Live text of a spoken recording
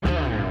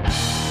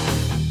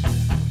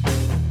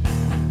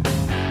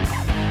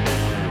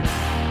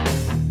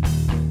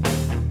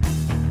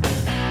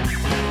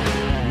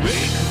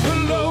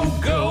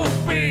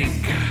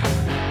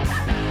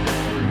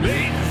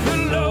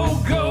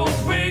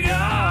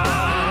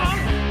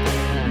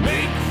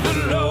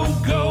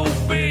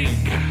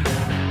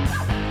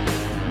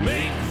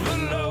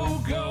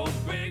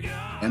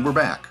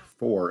we're back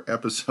for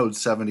episode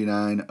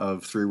 79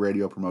 of 3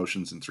 Radio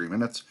Promotions in 3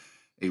 Minutes,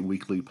 a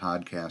weekly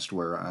podcast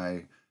where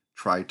I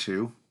try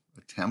to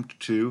attempt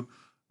to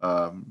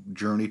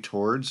journey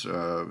towards,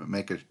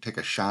 take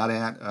a shot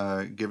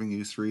at giving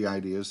you 3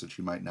 ideas that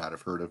you might not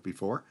have heard of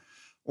before,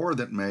 or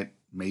that might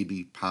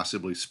maybe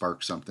possibly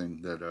spark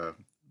something that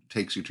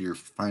takes you to your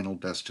final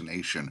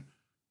destination,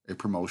 a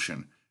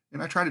promotion.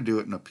 And I try to do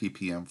it in a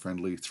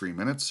PPM-friendly 3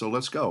 minutes. So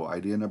let's go.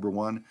 Idea number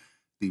 1,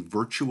 the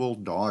virtual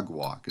dog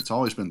walk. It's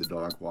always been the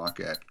dog walk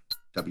at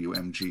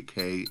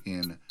WMGK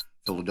in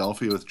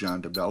Philadelphia with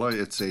John DeBella.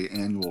 It's an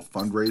annual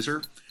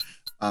fundraiser.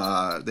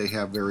 They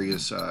have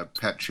various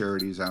pet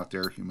charities out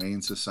there,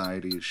 humane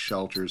societies,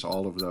 shelters,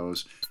 all of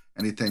those.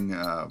 Anything,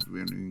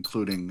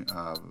 including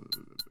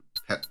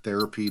pet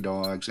therapy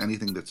dogs,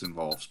 anything that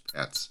involves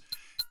pets.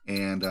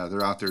 And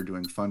they're out there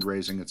doing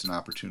fundraising. It's an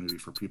opportunity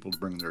for people to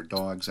bring their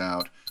dogs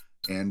out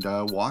and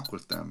walk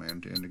with them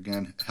and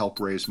again,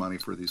 help raise money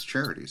for these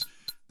charities.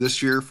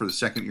 This year, for the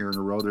second year in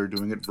a row, they're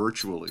doing it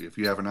virtually. If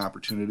you have an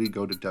opportunity,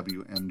 go to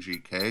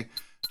WMGK,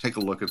 take a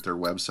look at their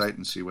website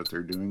and see what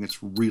they're doing.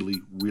 It's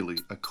really, really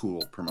a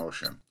cool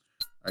promotion.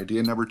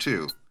 Idea number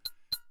 2,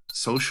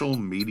 social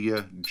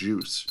media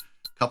juice.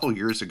 A couple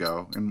years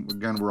ago, and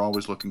again, we're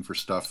always looking for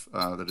stuff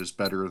that is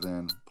better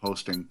than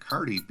posting.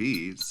 Cardi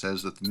B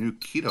says that the new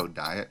keto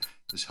diet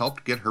has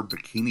helped get her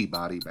bikini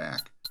body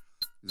back.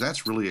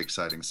 That's really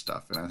exciting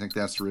stuff, and I think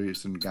that's the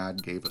reason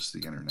God gave us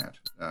the internet,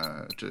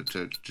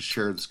 to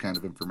share this kind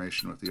of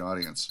information with the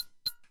audience.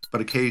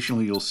 But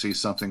occasionally you'll see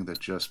something that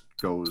just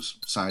goes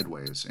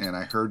sideways, and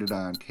I heard it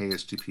on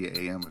KSTP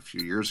AM a few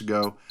years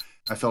ago.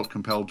 I felt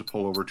compelled to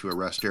pull over to a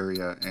rest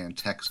area and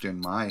text in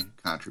my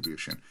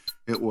contribution.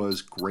 It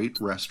was great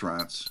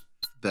restaurants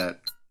that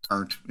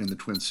aren't in the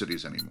Twin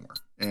Cities anymore,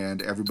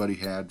 and everybody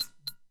had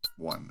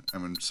one. I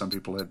mean, some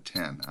people had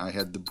 10. I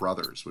had the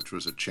Brothers, which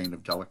was a chain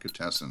of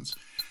delicatessens.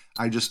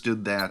 I just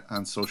did that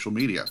on social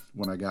media.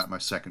 When I got my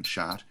second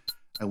shot,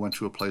 I went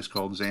to a place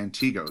called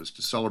Zantigos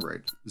to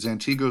celebrate.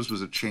 Zantigos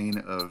was a chain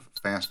of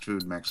fast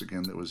food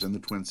Mexican that was in the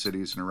Twin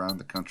Cities and around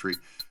the country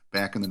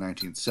back in the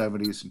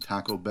 1970s, and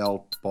Taco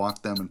Bell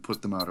bought them and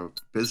put them out of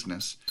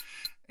business.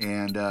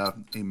 And a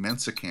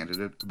Mensa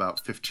candidate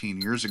about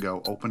 15 years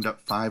ago opened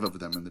up 5 of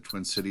them in the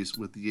Twin Cities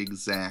with the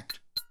exact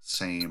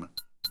same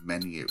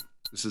menu.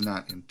 This is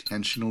not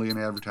intentionally an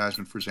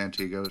advertisement for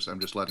Zantigos. I'm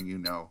just letting you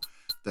know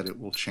that it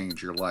will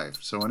change your life.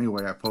 So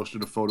anyway, I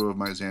posted a photo of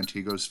my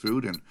Zantigos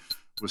food and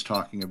was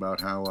talking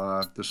about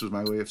how this was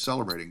my way of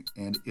celebrating,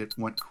 and it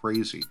went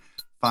crazy.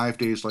 5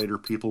 days later,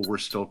 people were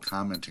still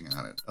commenting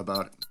on it,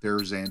 about their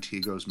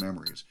Zantigos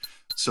memories.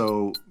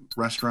 So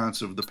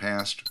restaurants of the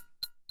past,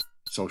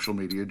 social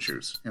media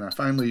juice. And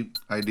finally,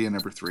 idea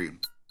number 3.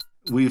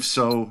 We've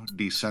so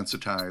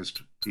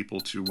desensitized people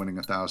to winning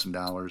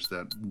 $1,000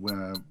 that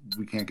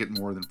we can't get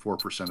more than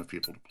 4% of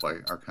people to play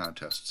our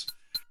contests.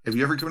 Have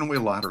you ever given away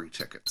lottery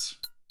tickets?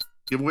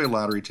 Give away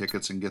lottery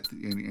tickets and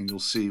you'll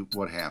see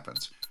what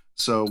happens.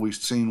 So we've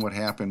seen what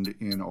happened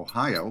in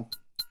Ohio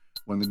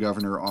when the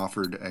governor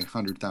offered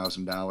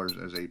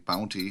 $100,000 as a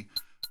bounty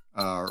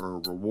or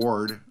a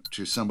reward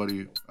to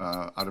somebody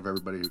out of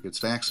everybody who gets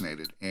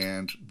vaccinated,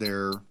 and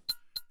their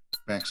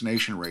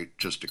vaccination rate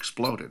just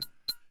exploded.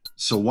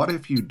 So what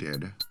if you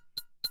did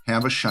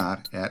have a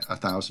shot at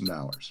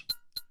 $1,000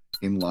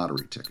 in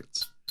lottery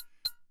tickets?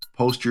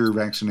 Post your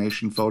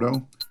vaccination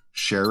photo,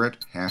 share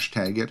it,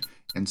 hashtag it,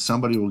 and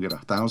somebody will get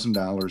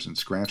 $1,000 in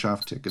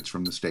scratch-off tickets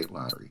from the state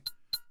lottery.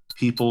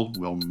 People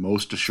will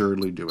most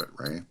assuredly do it,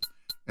 Ray.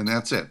 And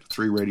that's it.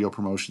 3 radio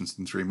promotions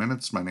in 3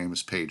 minutes. My name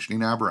is Paige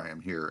Nienaber. I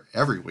am here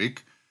every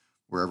week,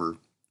 wherever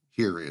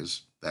here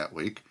is that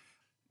week.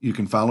 You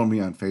can follow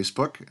me on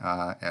Facebook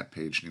at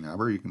Paige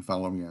Nienaber. You can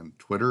follow me on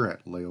Twitter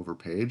at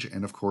LayoverPage.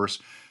 And of course,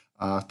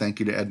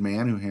 thank you to Ed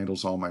Mann, who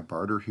handles all my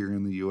barter here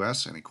in the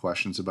U.S. Any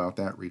questions about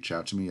that, reach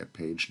out to me at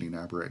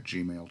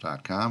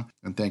pagenienaber@gmail.com.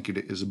 And thank you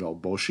to Isabel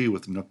Boshi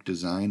with Nook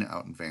Design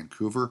out in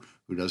Vancouver,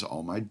 who does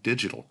all my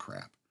digital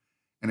crap.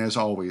 And as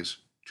always,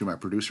 to my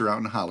producer out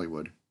in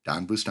Hollywood,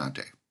 Don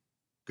Bustante.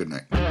 Good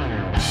night.